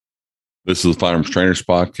This is the Firearms Trainers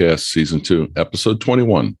Podcast, Season 2, Episode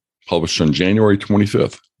 21, published on January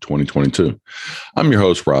 25th, 2022. I'm your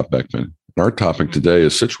host, Rob Beckman, and our topic today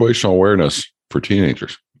is situational awareness for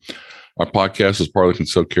teenagers. Our podcast is part of the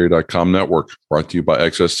ConcealedCarry.com network, brought to you by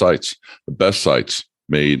XS Sights, the best sights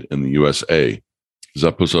made in the USA. This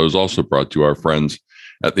episode is also brought to our friends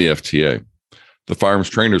at the FTA, the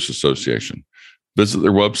Firearms Trainers Association. Visit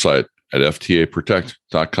their website at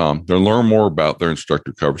ftaprotect.com to learn more about their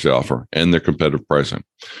instructor coverage they offer and their competitive pricing.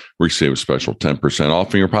 Receive a special 10%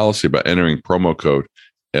 off in your policy by entering promo code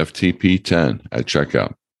FTP10 at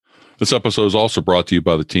checkout. This episode is also brought to you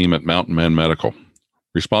by the team at Mountain Man Medical.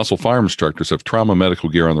 Responsible firearm instructors have trauma medical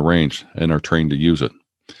gear on the range and are trained to use it.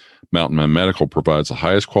 Mountain Man Medical provides the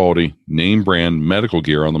highest quality, name brand medical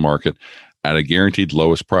gear on the market at a guaranteed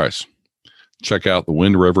lowest price. Check out the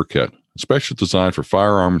Wind River Kit, especially designed for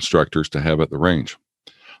firearm instructors to have at the range.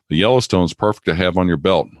 The Yellowstone is perfect to have on your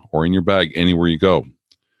belt or in your bag anywhere you go.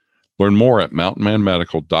 Learn more at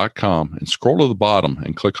mountainmanmedical.com and scroll to the bottom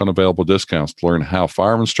and click on available discounts to learn how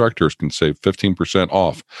firearm instructors can save 15%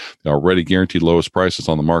 off the already guaranteed lowest prices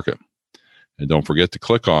on the market. And don't forget to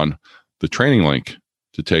click on the training link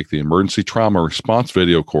to take the emergency trauma response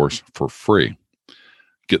video course for free.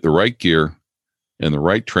 Get the right gear and the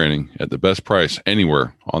right training at the best price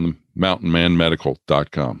anywhere on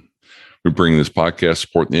mountainmanmedical.com. We bring this podcast to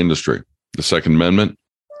support the industry, the Second Amendment,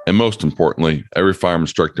 and most importantly, every firearm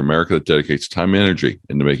instructor in America that dedicates time and energy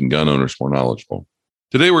into making gun owners more knowledgeable.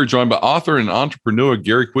 Today, we're joined by author and entrepreneur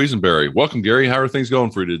Gary Quisenberry. Welcome, Gary. How are things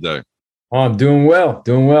going for you today? Oh, I'm doing well.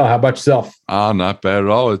 How about yourself? Not bad at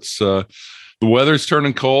all. It's the weather's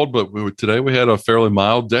turning cold, but today we had a fairly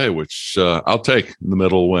mild day, which I'll take in the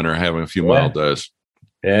middle of winter, having a few mild days.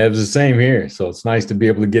 Yeah, it was the same here. So it's nice to be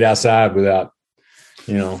able to get outside without,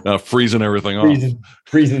 freezing everything off.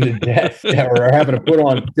 Freezing to death. Or having to put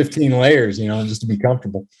on 15 layers, just to be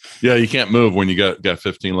comfortable. Yeah, you can't move when you got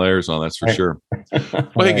 15 layers on, that's for sure.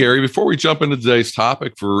 Well, hey, Gary, before we jump into today's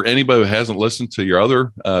topic, for anybody who hasn't listened to your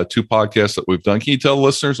other two podcasts that we've done, can you tell the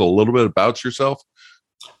listeners a little bit about yourself?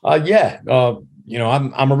 I'm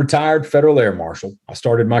a retired federal air marshal. I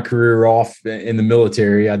started my career off in the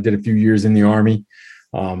military. I did a few years in the Army.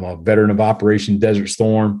 I'm a veteran of Operation Desert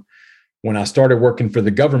Storm. When I started working for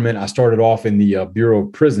the government, I started off in the Bureau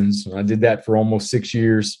of Prisons. I did that for almost 6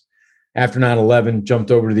 years. After 9/11,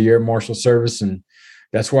 jumped over to the Air Marshal Service, and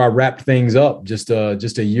that's where I wrapped things up just a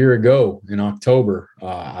year ago in October.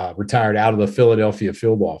 I retired out of the Philadelphia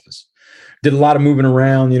field office. Did a lot of moving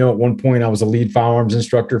around. At one point, I was a lead firearms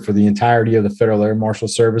instructor for the entirety of the Federal Air Marshal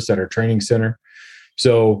Service at our training center.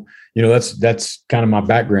 So, that's kind of my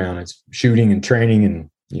background. It's shooting and training and,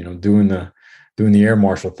 doing the air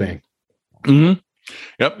marshal thing. Mm-hmm.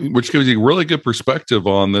 Yep. Which gives you a really good perspective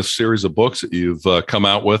on this series of books that you've come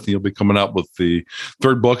out with. You'll be coming out with the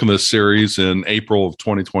third book in this series in April of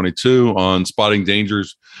 2022 on spotting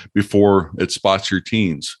dangers before it spots your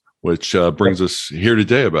teens, which brings us here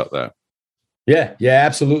today about that. Yeah,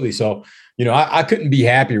 absolutely. So, I couldn't be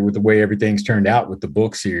happier with the way everything's turned out with the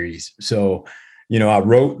book series. So, I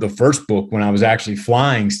wrote the first book when I was actually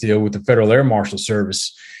flying still with the Federal Air Marshal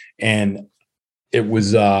Service. And it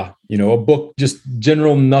was, a book, just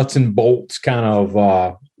general nuts and bolts kind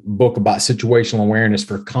of book about situational awareness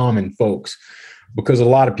for common folks, because a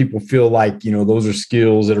lot of people feel like, those are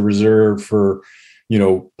skills that are reserved for,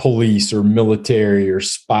 police or military or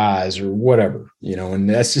spies or whatever, and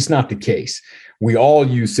that's just not the case. We all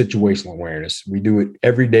use situational awareness. We do it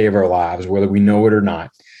every day of our lives, whether we know it or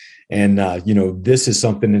not. And, this is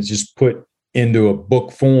something that's just put into a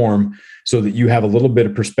book form so that you have a little bit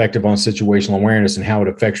of perspective on situational awareness and how it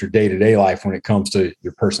affects your day-to-day life when it comes to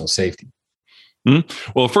your personal safety.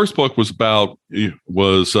 Mm-hmm. Well, the first book was about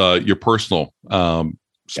your personal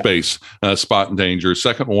space, spotting danger.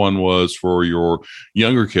 Second one was for your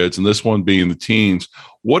younger kids, and this one being the teens.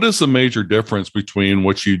 What is the major difference between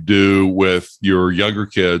what you do with your younger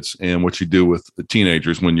kids and what you do with the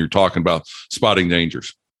teenagers when you're talking about spotting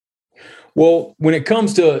dangers? Well, when it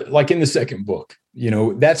comes to, like in the second book,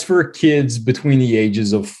 that's for kids between the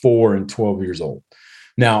ages of 4 and 12 years old.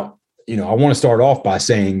 Now, I want to start off by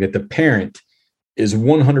saying that the parent is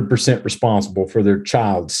 100% responsible for their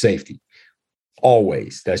child's safety.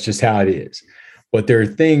 Always. That's just how it is. But there are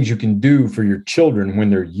things you can do for your children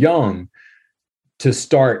when they're young to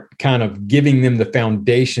start kind of giving them the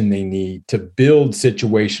foundation they need to build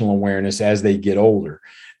situational awareness as they get older.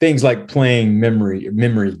 Things like playing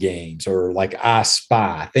memory games, or like I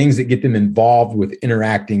Spy, things that get them involved with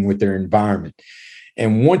interacting with their environment.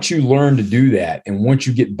 And once you learn to do that, and once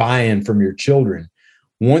you get buy-in from your children,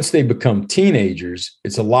 once they become teenagers,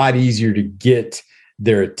 it's a lot easier to get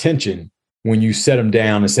their attention when you set them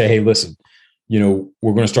down and say, hey, listen,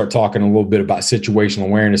 we're going to start talking a little bit about situational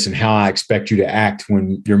awareness and how I expect you to act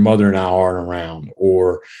when your mother and I aren't around,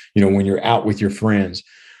 or, when you're out with your friends.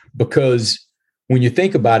 Because when you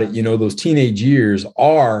think about it, those teenage years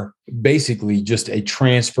are basically just a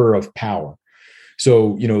transfer of power.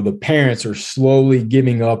 So, the parents are slowly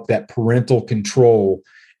giving up that parental control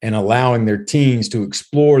and allowing their teens to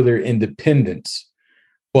explore their independence.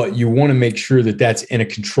 But you want to make sure that that's in a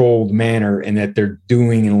controlled manner and that they're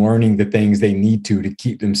doing and learning the things they need to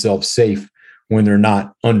keep themselves safe when they're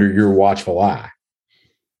not under your watchful eye.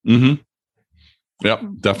 Mm-hmm. Yep,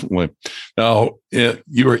 definitely. Now,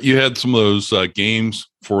 you had some of those games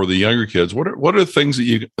for the younger kids. What are the things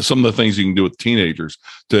some of the things you can do with teenagers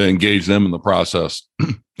to engage them in the process?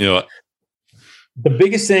 The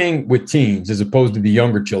biggest thing with teens, as opposed to the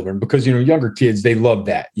younger children, because, younger kids, they love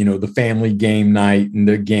that, the family game night and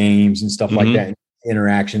the games and stuff like that,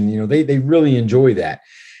 interaction, they really enjoy that.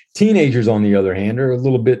 Teenagers, on the other hand, are a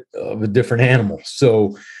little bit of a different animal.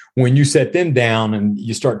 So when you set them down and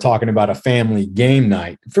you start talking about a family game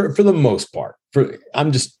night, for the most part,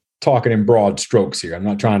 I'm just talking in broad strokes here. I'm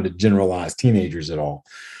not trying to generalize teenagers at all,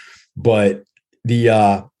 but you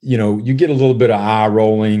get a little bit of eye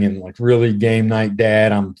rolling and like, really, game night,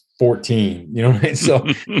 Dad? I'm 14, so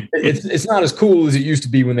it's not as cool as it used to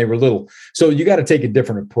be when they were little. So you got to take a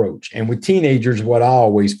different approach. And with teenagers, what I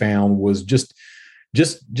always found was just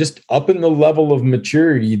up in the level of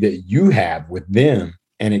maturity that you have with them,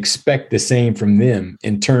 and expect the same from them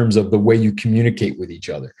in terms of the way you communicate with each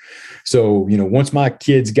other. So, once my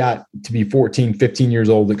kids got to be 14, 15 years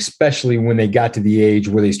old, especially when they got to the age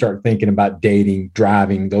where they start thinking about dating,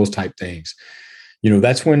 driving, those type things,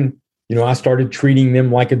 that's when, I started treating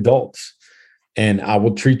them like adults. And I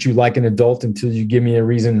will treat you like an adult until you give me a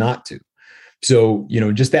reason not to. So,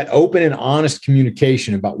 just that open and honest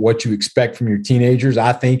communication about what you expect from your teenagers,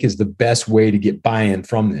 I think, is the best way to get buy-in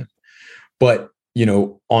from them. But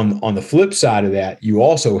on the flip side of that, you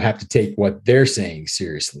also have to take what they're saying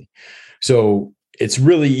seriously. So it's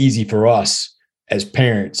really easy for us as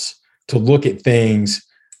parents to look at things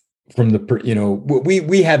from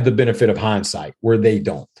we have the benefit of hindsight where they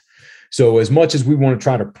don't. So as much as we want to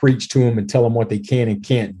try to preach to them and tell them what they can and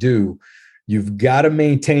can't do, you've got to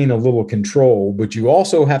maintain a little control, but you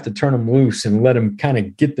also have to turn them loose and let them kind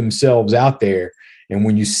of get themselves out there. And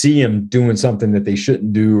when you see them doing something that they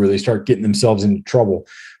shouldn't do, or they start getting themselves into trouble,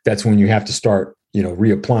 that's when you have to start,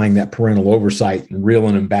 reapplying that parental oversight and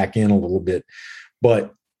reeling them back in a little bit.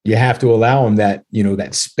 But you have to allow them that,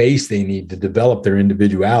 that space they need to develop their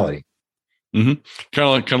individuality. Mm-hmm.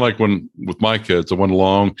 Kind of like when with my kids, I went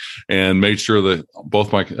along and made sure that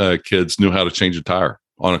both my kids knew how to change a tire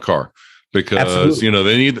on a car, because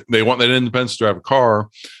Absolutely. they want that independence to drive a car.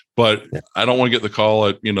 But I don't want to get the call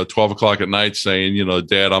at 12 o'clock at night saying,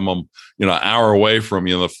 Dad, I'm an hour away from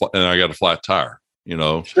you and I got a flat tire.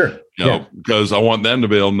 Sure. Because I want them to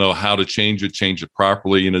be able to know how to change it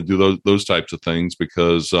properly, do those types of things.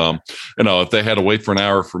 Because if they had to wait for an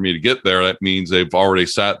hour for me to get there, that means they've already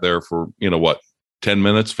sat there for 10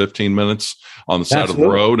 minutes, 15 minutes on the side Absolutely.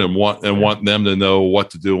 Of the road, and want them to know what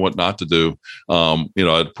to do and what not to do,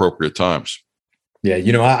 at appropriate times. Yeah,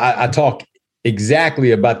 I talk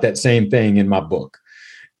exactly about that same thing in my book.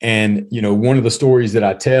 And, one of the stories that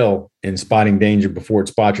I tell in Spotting Danger Before It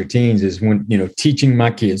Spots Your Teens is when, teaching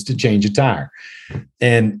my kids to change a tire.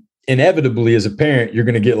 And inevitably, as a parent, you're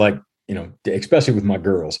going to get like, especially with my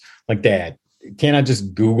girls, like, Dad, can't I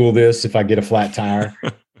just Google this if I get a flat tire?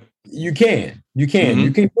 You can. Mm-hmm.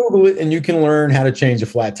 You can Google it and you can learn how to change a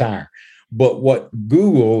flat tire. But what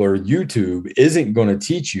Google or YouTube isn't going to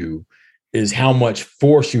teach you is how much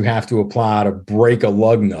force you have to apply to break a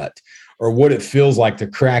lug nut, or what it feels like to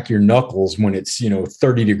crack your knuckles when it's,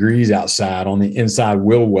 30 degrees outside on the inside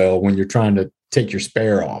wheel well when you're trying to take your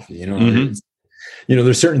spare off. Mm-hmm.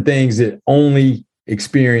 There's certain things that only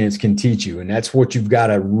experience can teach you. And that's what you've got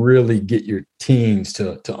to really get your teens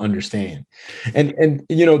to understand. And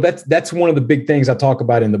that's one of the big things I talk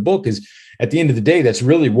about in the book is, at the end of the day, that's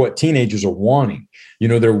really what teenagers are wanting.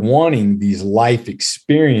 They're wanting these life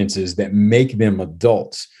experiences that make them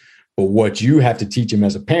adults. But what you have to teach them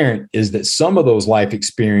as a parent is that some of those life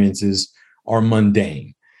experiences are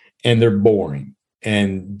mundane and they're boring.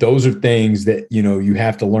 And those are things that, you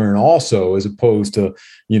have to learn also, as opposed to,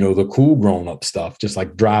 the cool grown-up stuff, just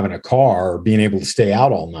like driving a car or being able to stay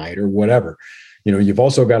out all night or whatever. You've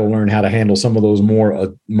also got to learn how to handle some of those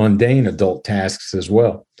more mundane adult tasks as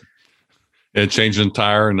well. And changing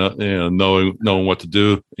tire and knowing what to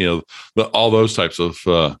do, all those types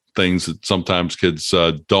of things that sometimes kids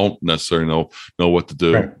don't necessarily know what to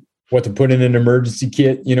do. Right. what to put in an emergency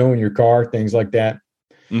kit, in your car, things like that.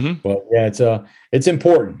 Mm-hmm. But yeah, it's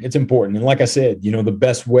important. It's important. And like I said, the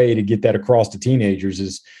best way to get that across to teenagers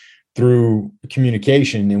is through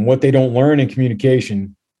communication. And what they don't learn in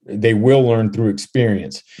communication, they will learn through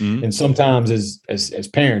experience. Mm-hmm. And sometimes as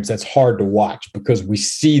parents, that's hard to watch because we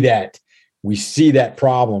see that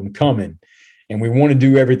problem coming and we want to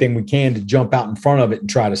do everything we can to jump out in front of it and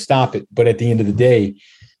try to stop it. But at the end of the day,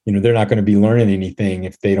 they're not going to be learning anything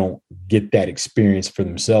if they don't get that experience for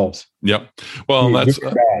themselves. Yep. Well, that's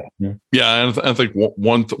yeah. And I think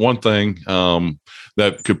one thing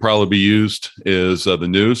that could probably be used is the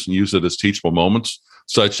news, and use it as teachable moments,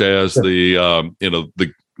 such as the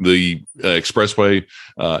expressway,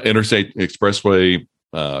 interstate expressway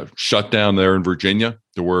shutdown there in Virginia,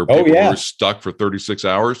 to where people were stuck for 36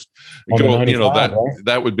 hours.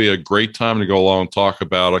 That would be a great time to go along and talk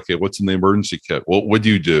about, okay, what's in the emergency kit? What would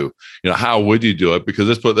you do? How would you do it? Because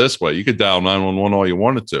let's put it this way, you could dial 911 all you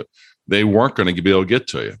wanted to. They weren't going to be able to get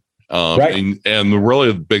to you. Right. And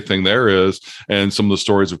really the big thing there is, and some of the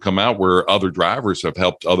stories have come out where other drivers have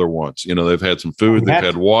helped other ones. They've had some food, they've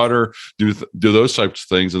had water, do those types of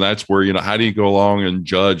things. And that's where, how do you go along and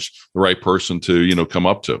judge the right person to, come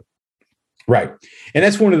up to? Right. And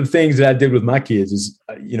that's one of the things that I did with my kids is,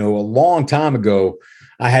 a long time ago,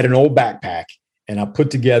 I had an old backpack and I put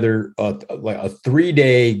together a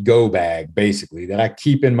 3-day go bag, basically, that I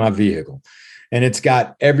keep in my vehicle. And it's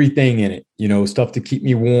got everything in it, stuff to keep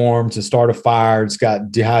me warm, to start a fire. It's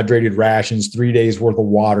got dehydrated rations, 3 days worth of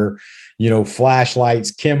water,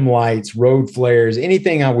 flashlights, chem lights, road flares,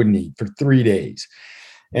 anything I would need for 3 days.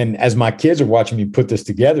 And as my kids are watching me put this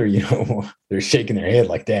together, they're shaking their head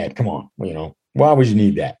like, Dad, come on, why would you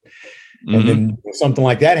need that? Mm-hmm. And then something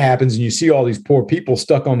like that happens and you see all these poor people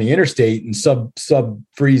stuck on the interstate in sub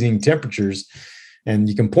freezing temperatures. And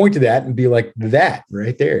you can point to that and be like, that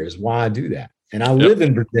right there is why I do that. And I live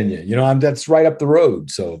in Virginia, that's right up the road.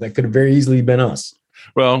 So that could have very easily been us.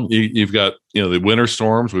 Well, you've got, the winter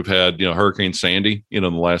storms. We've had, Hurricane Sandy, in the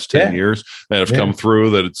last 10 years that have come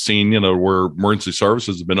through, that it's seen, where emergency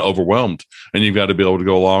services have been overwhelmed, and you've got to be able to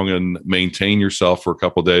go along and maintain yourself for a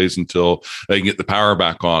couple of days until they can get the power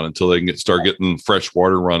back on, until they can start getting fresh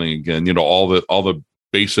water running again, all the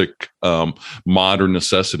basic modern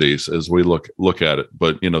necessities as we look at it.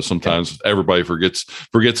 But sometimes everybody forgets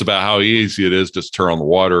about how easy it is just turn on the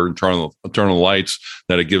water and turn on the lights,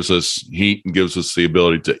 that it gives us heat and gives us the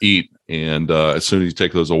ability to eat. And as soon as you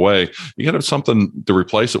take those away, you got to have something to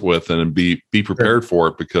replace it with and be prepared for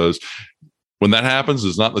it, because when that happens,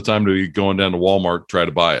 it's not the time to be going down to Walmart to try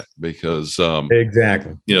to buy it, because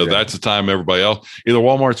exactly. That's the time everybody else, either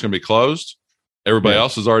Walmart's going to be closed, everybody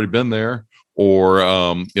else has already been there, or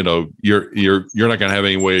you're not going to have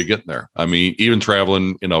any way of getting there. I mean, even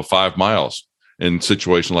traveling 5 miles in a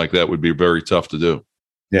situation like that would be very tough to do.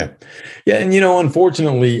 Yeah. And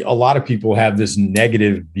unfortunately, a lot of people have this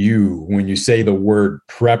negative view when you say the word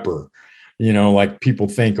prepper. Like people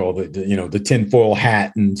think, the tinfoil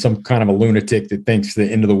hat and some kind of a lunatic that thinks the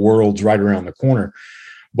end of the world's right around the corner.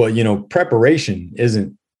 But preparation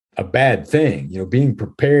isn't a bad thing. Being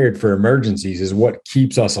prepared for emergencies is what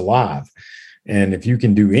keeps us alive. And if you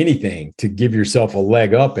can do anything to give yourself a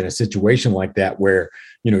leg up in a situation like that, where,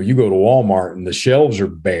 you go to Walmart and the shelves are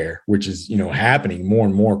bare, which is, happening more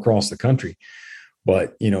and more across the country.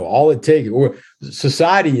 But, all it takes, or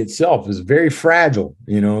society itself is very fragile.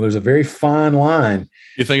 There's a very fine line.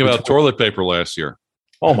 You think about toilet paper last year.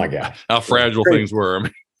 Oh my God. How fragile things were.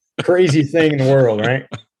 Crazy thing in the world, right?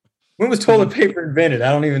 When was toilet paper invented?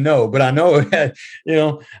 I don't even know, but I know,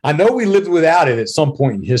 I know we lived without it at some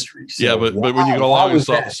point in history. So but when you go along and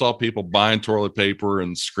saw people buying toilet paper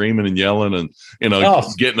and screaming and yelling and,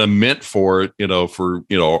 getting a mint for it, for,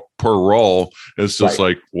 per roll, it's just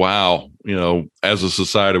like, wow, as a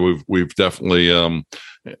society, we've definitely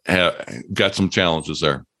got some challenges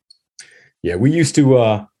there. Yeah, we used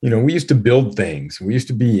to build things. We used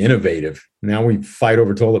to be innovative. Now we fight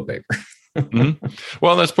over toilet paper. Mm-hmm.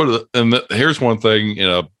 Well, let's put it. And here's one thing,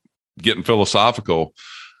 getting philosophical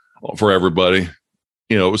for everybody.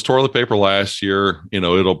 It was toilet paper last year.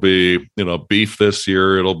 It'll be, beef this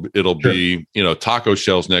year. It'll be, taco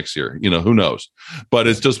shells next year. Who knows? But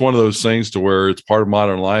it's just one of those things to where it's part of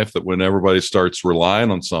modern life that when everybody starts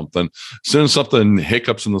relying on something, as soon as something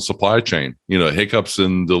hiccups in the supply chain, hiccups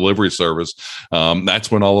in delivery service,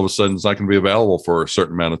 that's when all of a sudden it's not going to be available for a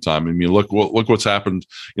certain amount of time. I mean, look what's happened,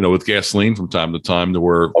 with gasoline from time to time, to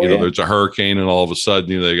where, there's a hurricane and all of a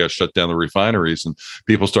sudden, they got to shut down the refineries and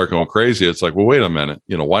people start going crazy. It's like, well, wait a minute.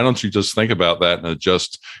 why don't you just think about that and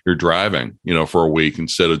adjust your driving, for a week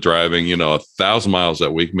instead of driving, 1,000 miles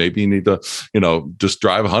that week. Maybe you need to, just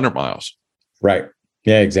drive 100 miles. Right.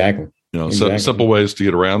 Yeah, exactly. So simple ways to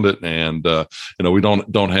get around it. And,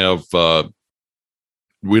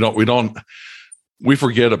 we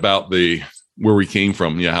forget about where we came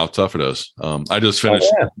from, how tough it is. I just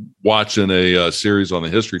finished watching a series on the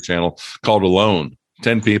History Channel called Alone.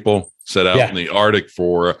 10 people set out in the Arctic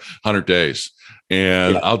for 100 days.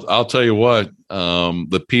 And I'll tell you what,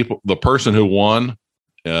 the person who won,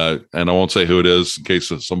 and I won't say who it is in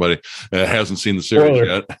case somebody hasn't seen the series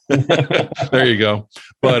yet. There you go.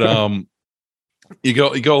 But you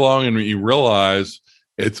go along and you realize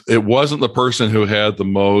it wasn't the person who had the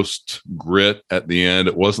most grit at the end.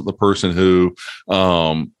 It wasn't the person who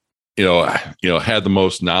had the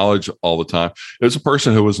most knowledge all the time. It was a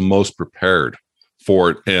person who was the most prepared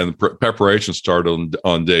for it, and preparation started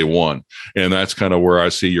on day one. And that's kind of where I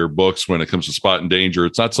see your books when it comes to spot and danger.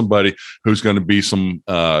 It's not somebody who's going to be some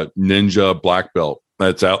ninja black belt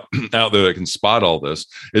that's out there that can spot all this.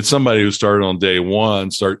 It's somebody who started on day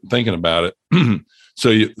one, start thinking about it,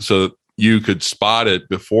 so you could spot it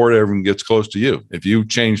before it even gets close to you. If you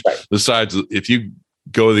change the sides, if you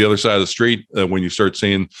go to the other side of the street when you start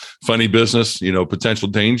seeing funny business, potential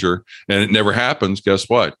danger, and it never happens, guess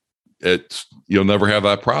what? You'll never have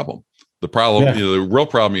that problem. The problem, the real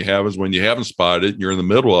problem you have is when you haven't spotted it, you're in the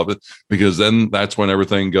middle of it, because then that's when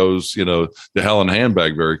everything goes, to hell in a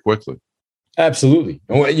handbag very quickly. Absolutely.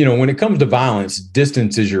 When it comes to violence,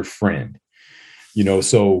 distance is your friend.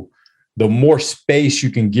 So the more space you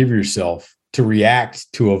can give yourself to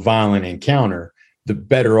react to a violent encounter, the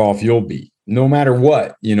better off you'll be. No matter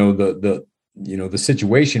what, the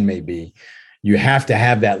situation may be, you have to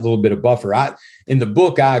have that little bit of buffer. In the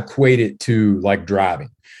book, I equate it to like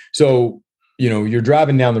driving. So, you're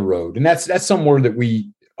driving down the road, and that's somewhere that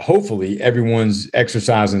hopefully everyone's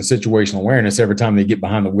exercising situational awareness every time they get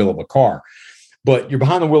behind the wheel of a car. But you're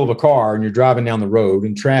behind the wheel of a car and you're driving down the road,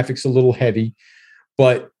 and traffic's a little heavy,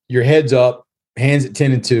 but your head's up, hands at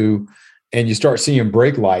 10 and 2, and you start seeing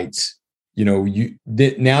brake lights. Now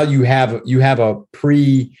you have a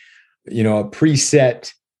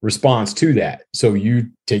preset response to that. So you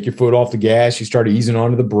take your foot off the gas, you start easing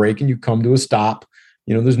onto the brake, and you come to a stop.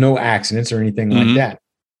 There's no accidents or anything like that.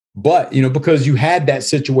 But, because you had that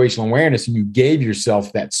situational awareness and you gave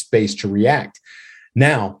yourself that space to react.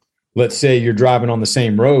 Now, let's say you're driving on the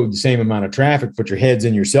same road, the same amount of traffic, but your head's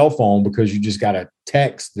in your cell phone because you just got a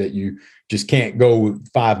text that you just can't go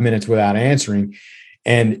 5 minutes without answering.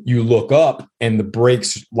 And you look up and the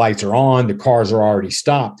brakes lights are on, the cars are already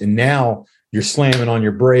stopped. And now you're slamming on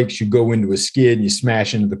your brakes, you go into a skid and you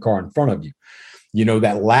smash into the car in front of you.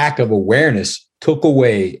 That lack of awareness took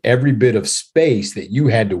away every bit of space that you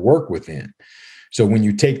had to work within. So when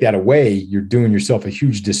you take that away, you're doing yourself a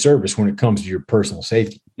huge disservice when it comes to your personal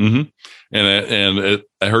safety. Mm-hmm. And it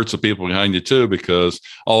hurts the people behind you too, because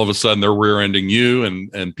all of a sudden they're rear-ending you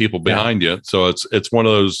and people behind you. So it's one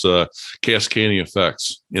of those cascading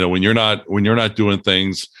effects. When you're not doing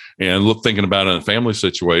things and thinking about it in a family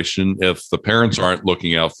situation, if the parents aren't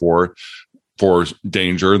looking out for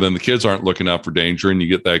danger, then the kids aren't looking out for danger, and you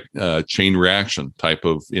get that chain reaction type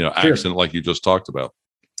of accident like you just talked about.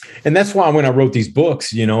 And that's why when I wrote these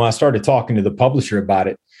books, I started talking to the publisher about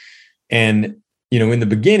it. And, in the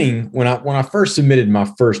beginning, when I first submitted my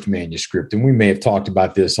first manuscript, and we may have talked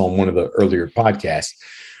about this on one of the earlier podcasts,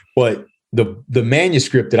 but the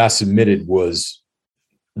manuscript that I submitted was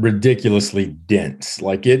ridiculously dense.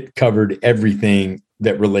 Like, it covered everything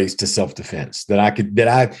that relates to self-defense that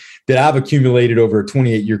I've accumulated over a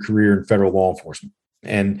 28-year career in federal law enforcement.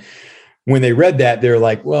 And when they read that, they're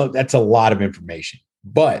like, well, that's a lot of information.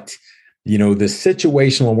 But, the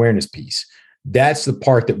situational awareness piece, that's the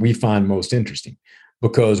part that we find most interesting,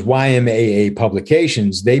 because YMAA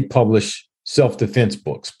Publications, they publish self-defense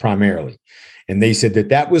books primarily. And they said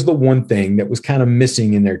that was the one thing that was kind of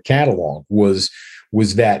missing in their catalog was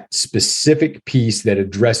that specific piece that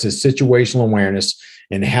addresses situational awareness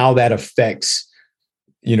and how that affects,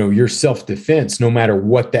 your self-defense, no matter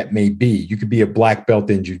what that may be. You could be a black belt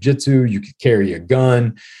in jiu-jitsu, you could carry a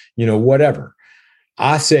gun, whatever.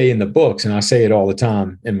 I say in the books, and I say it all the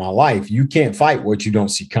time in my life, you can't fight what you don't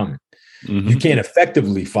see coming. Mm-hmm. You can't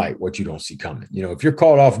effectively fight what you don't see coming. If you're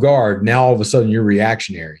caught off guard, now all of a sudden you're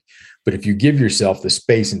reactionary. But if you give yourself the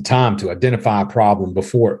space and time to identify a problem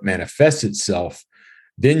before it manifests itself,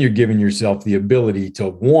 then you're giving yourself the ability to,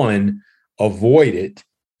 one, avoid it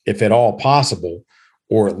if at all possible,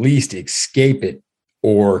 or at least escape it,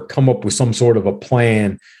 or come up with some sort of a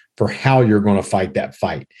plan for how you're going to fight that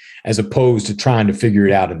fight, as opposed to trying to figure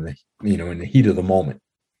it out in in the heat of the moment.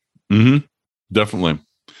 Mm-hmm. Definitely.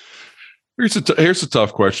 Here's a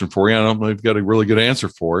tough question for you. I don't know if you've got a really good answer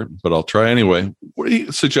for it, but I'll try anyway.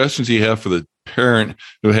 What suggestions do you have for the parent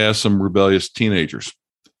who has some rebellious teenagers,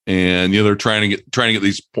 and they're trying to get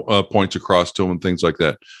these points across to them and things like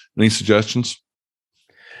that? Any suggestions?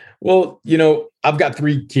 Well, I've got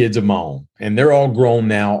 3 kids of my own, and they're all grown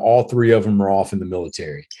now. All 3 of them are off in the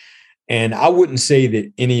military, and I wouldn't say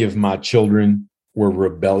that any of my children were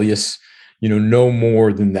rebellious. No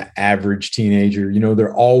more than the average teenager.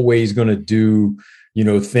 They're always going to do,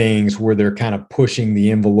 things where they're kind of pushing the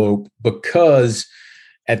envelope, because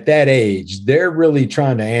at that age, they're really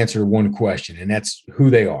trying to answer one question, and that's who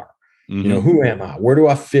they are. Mm-hmm. Who am I? Where do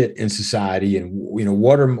I fit in society? And,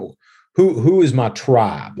 who is my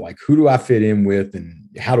tribe? Like, who do I fit in with, and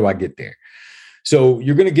how do I get there? So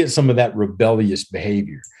you're going to get some of that rebellious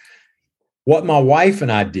behavior. What my wife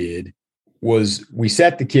and I did was we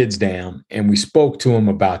sat the kids down and we spoke to them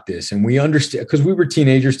about this, and we understand, because we were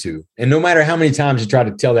teenagers too. And no matter how many times you try to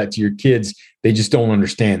tell that to your kids, they just don't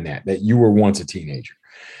understand that you were once a teenager,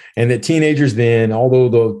 and that teenagers then, although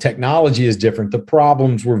the technology is different, the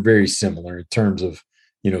problems were very similar in terms of,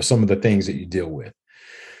 some of the things that you deal with.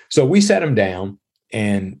 So we sat them down,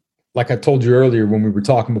 and like I told you earlier, when we were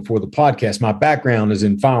talking before the podcast, my background is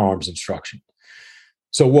in firearms instruction.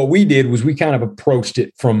 So what we did was we kind of approached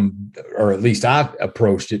it or at least I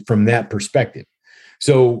approached it from that perspective.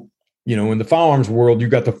 So, in the firearms world,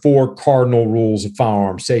 you've got the 4 cardinal rules of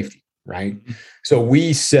firearm safety, right? Mm-hmm. So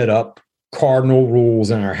we set up cardinal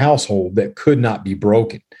rules in our household that could not be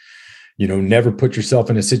broken. Never put yourself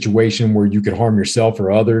in a situation where you could harm yourself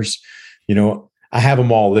or others. I have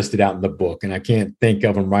them all listed out in the book, and I can't think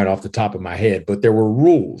of them right off the top of my head, but there were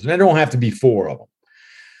rules, and there don't have to be 4 of them.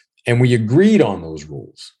 And we agreed on those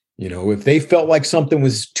rules. If they felt like something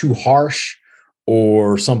was too harsh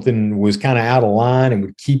or something was kind of out of line and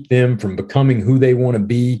would keep them from becoming who they want to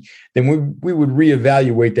be, then we would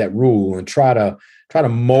reevaluate that rule and try to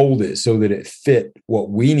mold it so that it fit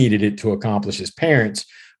what we needed it to accomplish as parents,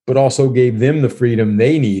 but also gave them the freedom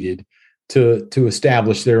they needed to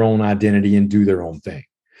establish their own identity and do their own thing.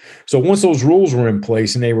 So once those rules were in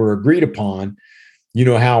place and they were agreed upon,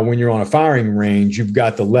 how when you're on a firing range, you've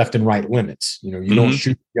got the left and right limits. You mm-hmm. don't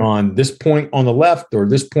shoot on this point on the left or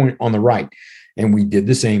this point on the right. And we did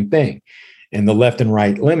the same thing. And the left and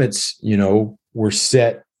right limits, were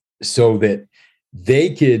set so that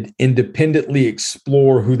they could independently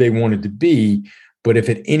explore who they wanted to be. But if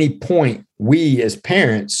at any point we as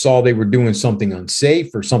parents saw they were doing something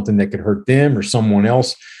unsafe or something that could hurt them or someone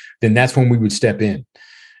else, then that's when we would step in.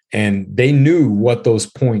 And they knew what those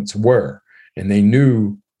points were. And they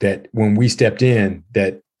knew that when we stepped in,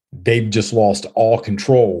 that they've just lost all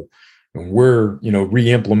control. And we're,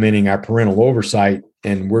 re-implementing our parental oversight,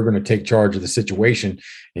 and we're going to take charge of the situation.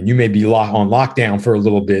 And you may be on lockdown for a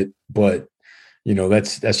little bit, but,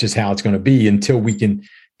 that's just how it's going to be until we can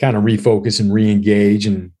kind of refocus and re-engage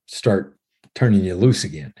and start turning you loose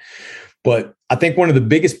again. But I think one of the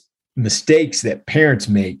biggest mistakes that parents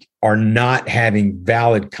make are not having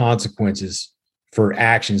valid consequences for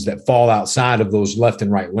actions that fall outside of those left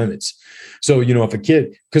and right limits. So, if a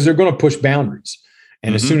kid, because they're going to push boundaries, and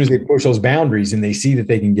mm-hmm. as soon as they push those boundaries and they see that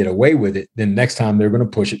they can get away with it, then next time they're going to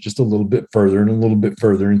push it just a little bit further and a little bit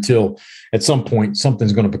further until at some point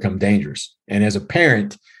something's going to become dangerous. And as a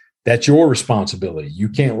parent, that's your responsibility. You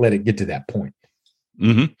can't let it get to that point.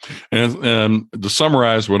 Mm-hmm. And to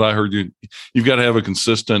summarize what I heard, you've got to have a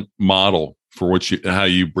consistent model for how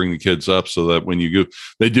you bring the kids up, so that when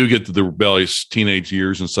they do get to the rebellious teenage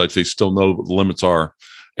years and such, they still know what the limits are,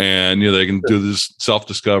 and they can do this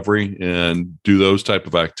self-discovery and do those type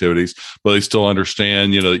of activities, but they still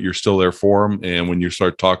understand that you're still there for them. And when you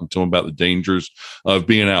start talking to them about the dangers of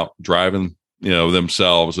being out driving,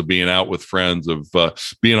 themselves, of being out with friends, of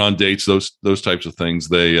being on dates, those types of things,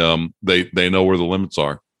 they know where the limits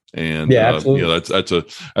are, and absolutely.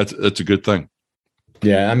 That's a good thing.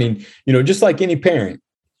 Yeah. I mean, just like any parent,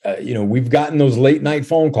 we've gotten those late night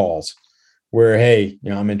phone calls where, hey,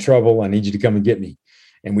 I'm in trouble. I need you to come and get me.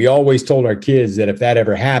 And we always told our kids that if that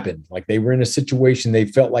ever happened, like they were in a situation they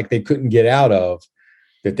felt like they couldn't get out of,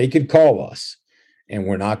 that they could call us, and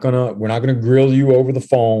we're not gonna grill you over the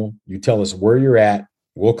phone. You tell us where you're at,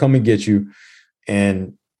 we'll come and get you.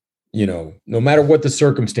 And, no matter what the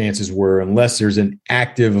circumstances were, unless there's an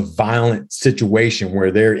active, violent situation where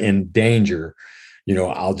they're in danger,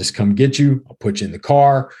 I'll just come get you. I'll put you in the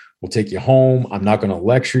car. We'll take you home. I'm not going to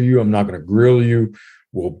lecture you. I'm not going to grill you.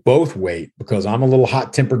 We'll both wait, because I'm a little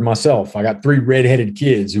hot-tempered myself. I got 3 redheaded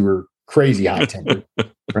kids who are crazy hot-tempered,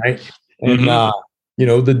 right? And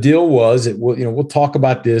the deal was that we'll talk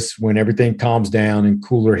about this when everything calms down and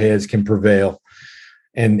cooler heads can prevail,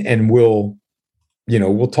 and we'll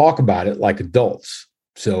talk about it like adults.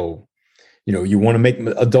 So, you want to make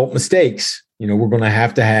adult mistakes, we're going to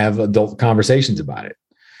have adult conversations about it.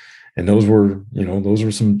 And those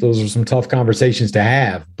are some tough conversations to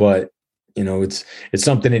have, but it's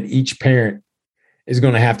something that each parent is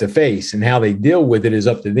going to have to face, and how they deal with it is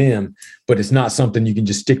up to them. But it's not something you can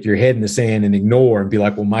just stick your head in the sand and ignore and be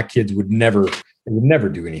like, well, my kids would never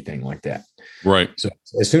do anything like that. Right. So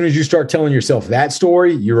as soon as you start telling yourself that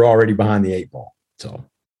story, you're already behind the 8 ball. So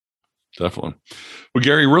definitely. Well,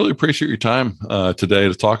 Gary, really appreciate your time today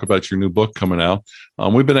to talk about your new book coming out.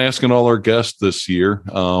 We've been asking all our guests this year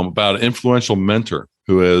about an influential mentor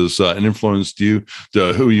who has influenced you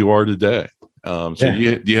to who you are today.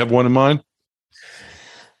 Do you have one in mind?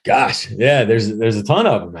 Gosh, yeah, there's a ton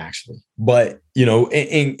of them actually. But,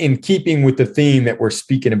 in keeping with the theme that we're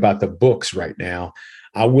speaking about the books right now,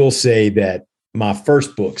 I will say that my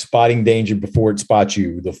first book, Spotting Danger Before It Spots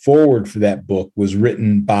You, the foreword for that book was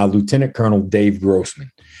written by Lieutenant Colonel Dave Grossman.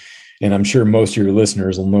 And I'm sure most of your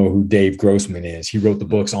listeners will know who Dave Grossman is. He wrote the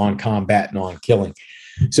books On Combat and On Killing.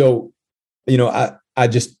 So,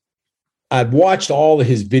 I've watched all of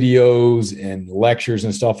his videos and lectures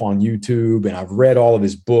and stuff on YouTube, and I've read all of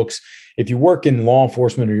his books. If you work in law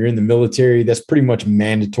enforcement or you're in the military, that's pretty much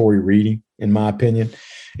mandatory reading, in my opinion.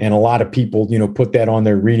 And a lot of people, put that on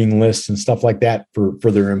their reading lists and stuff like that for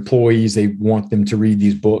their employees. They want them to read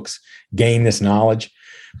these books, gain this knowledge.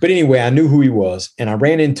 But anyway, I knew who he was, and I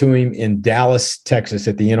ran into him in Dallas, Texas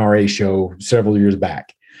at the NRA show several years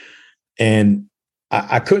back. And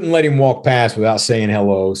I couldn't let him walk past without saying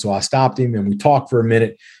hello. So I stopped him and we talked for a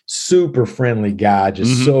minute. Super friendly guy,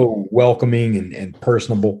 just so welcoming and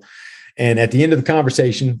personable. And at the end of the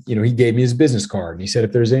conversation, he gave me his business card, and he said,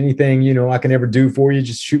 if there's anything, I can ever do for you,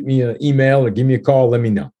 just shoot me an email or give me a call. Let me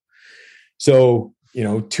know. So,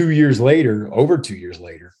 over 2 years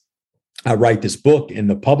later, I write this book, and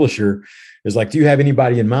the publisher is like, do you have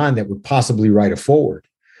anybody in mind that would possibly write a foreword?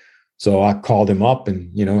 So I called him up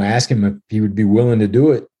and, asked him if he would be willing to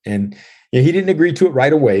do it. And he didn't agree to it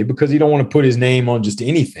right away because he don't want to put his name on just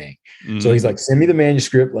anything. So he's like, send me the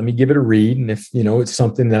manuscript. Let me give it a read. And if, it's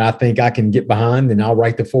something that I think I can get behind, then I'll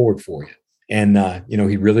write the foreword for you. And,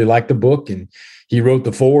 he really liked the book, and he wrote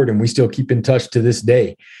the foreword, and we still keep in touch to this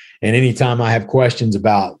day. And anytime I have questions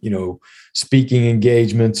about, speaking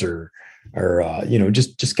engagements or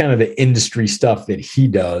just kind of the industry stuff that he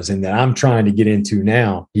does and that I'm trying to get into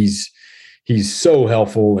now, he's so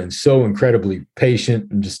helpful and so incredibly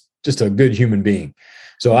patient and just a good human being.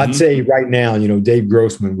 So I'd say right now, Dave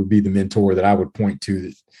Grossman would be the mentor that I would point to.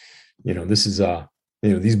 That, this is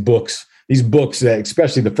these books that,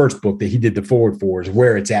 especially the first book that he did the foreword for, is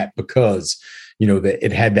where it's at, because that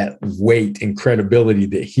it had that weight and credibility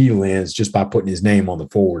that he lends just by putting his name on the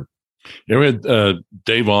foreword. Yeah, we had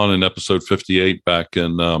Dave on in episode 58 back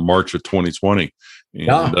in March of 2020,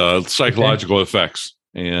 and psychological effects.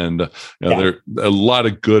 And there a lot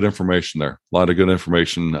of good information there. A lot of good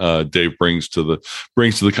information Dave brings to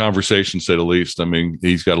the conversation, to say the least. I mean,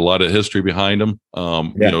 he's got a lot of history behind him.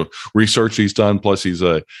 Research he's done. Plus, he's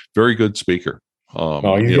a very good speaker.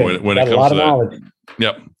 When it comes to that.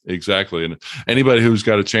 Yep, exactly. And anybody who's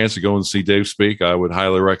got a chance to go and see Dave speak, I would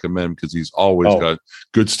highly recommend, because he's always got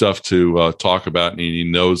good stuff to talk about, and he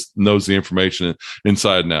knows the information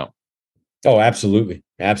inside and out. Oh, absolutely.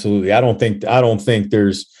 Absolutely. I don't think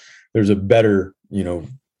there's a better,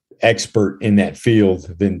 expert in that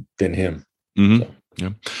field than him. So. Yeah.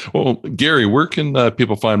 Well, Gary, where can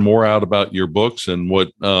people find more out about your books and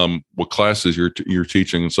what classes you're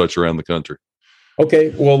teaching and such around the country?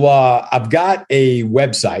 Okay. Well, I've got a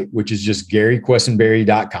website, which is just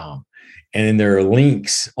GaryQuessenberry.com. And then there are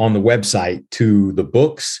links on the website to the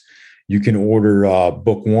books. You can order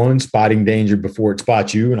book 1, Spotting Danger Before It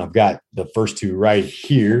Spots You. And I've got the first 2 right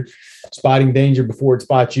here. Spotting Danger Before It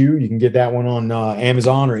Spots You. You can get that one on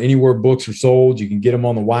Amazon or anywhere books are sold. You can get them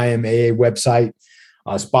on the YMAA website.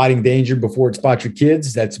 Spotting Danger Before It Spots Your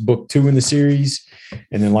Kids. That's book 2 in the series.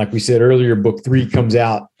 And then, like we said earlier, book 3 comes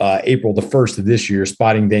out April the 1st of this year,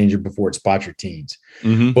 Spotting Danger Before It Spots Your Teens.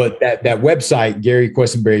 But that website,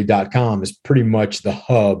 GaryQuessenberry.com, is pretty much the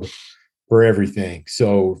hub for everything.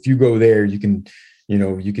 So if you go there, you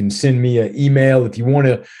can send me an email if you want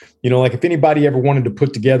to, like if anybody ever wanted to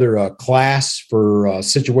put together a class for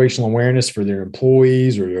situational awareness for their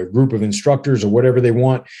employees or a group of instructors or whatever they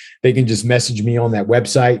want, they can just message me on that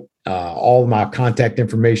website. All of my contact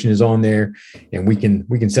information is on there, and we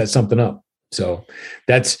can set something up. So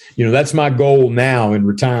that's my goal now in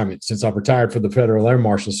retirement, since I've retired for the Federal Air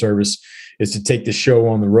Marshal Service, is to take the show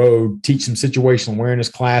on the road, teach some situational awareness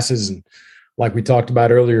classes. And like we talked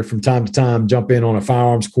about earlier, from time to time, jump in on a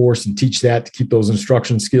firearms course and teach that to keep those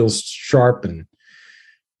instruction skills sharp, and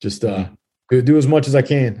just do as much as I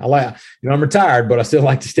can. I'm retired, but I still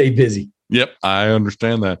like to stay busy. Yep, I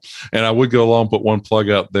understand that. And I would go along, put one plug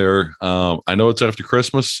out there. I know it's after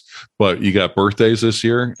Christmas, but you got birthdays this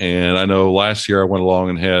year. And I know last year I went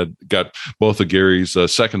along and got both of Gary's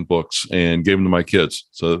second books and gave them to my kids.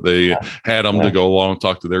 So they had them to go along and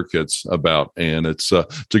talk to their kids about. And it's a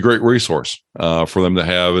great resource for them to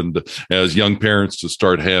have. And as young parents to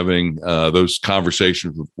start having those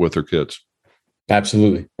conversations with their kids.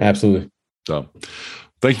 Absolutely. Absolutely. So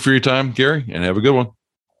thank you for your time, Gary, and have a good one.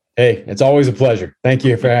 Hey, it's always a pleasure. Thank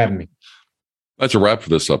you for having me. That's a wrap for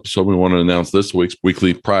this episode. We want to announce this week's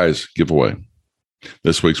weekly prize giveaway.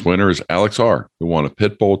 This week's winner is Alex R., who won a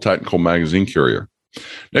Pitbull Tactical Magazine Carrier.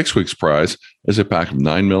 Next week's prize is a pack of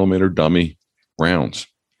 9mm dummy rounds.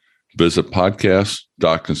 Visit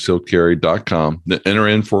podcast.concealedcarry.com to enter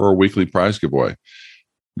in for our weekly prize giveaway.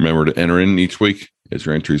 Remember to enter in each week, as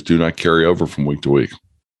your entries do not carry over from week to week.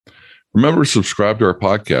 Remember to subscribe to our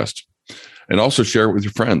podcast and also share it with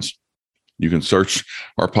your friends. You can search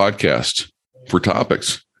our podcast for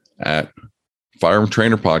topics at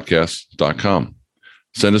firearmtrainerpodcast.com.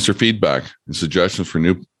 Send us your feedback and suggestions for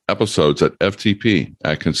new episodes at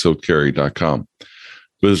ftp@concealedcarry.com.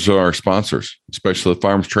 Visit our sponsors, especially the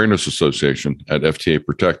Firearms Trainers Association at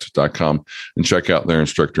ftaprotect.com, and check out their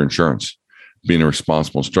instructor insurance. Being a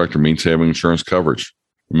responsible instructor means having insurance coverage.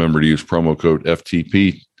 Remember to use promo code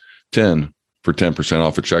FTP10 for 10%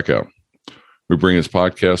 off at checkout. We bring this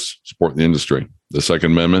podcast, support the industry, the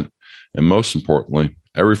Second Amendment, and most importantly,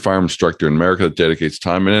 every firearm instructor in America that dedicates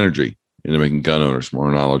time and energy into making gun owners more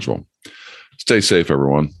knowledgeable. Stay safe,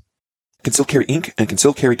 everyone. Concealed Carry Inc. and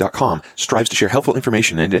ConcealedCarry.com strives to share helpful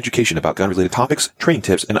information and education about gun-related topics, training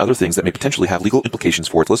tips, and other things that may potentially have legal implications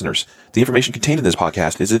for its listeners. The information contained in this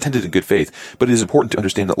podcast is intended in good faith, but it is important to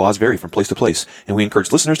understand that laws vary from place to place, and we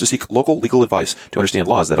encourage listeners to seek local legal advice to understand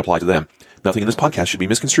laws that apply to them. Nothing in this podcast should be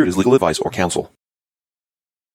misconstrued as legal advice or counsel.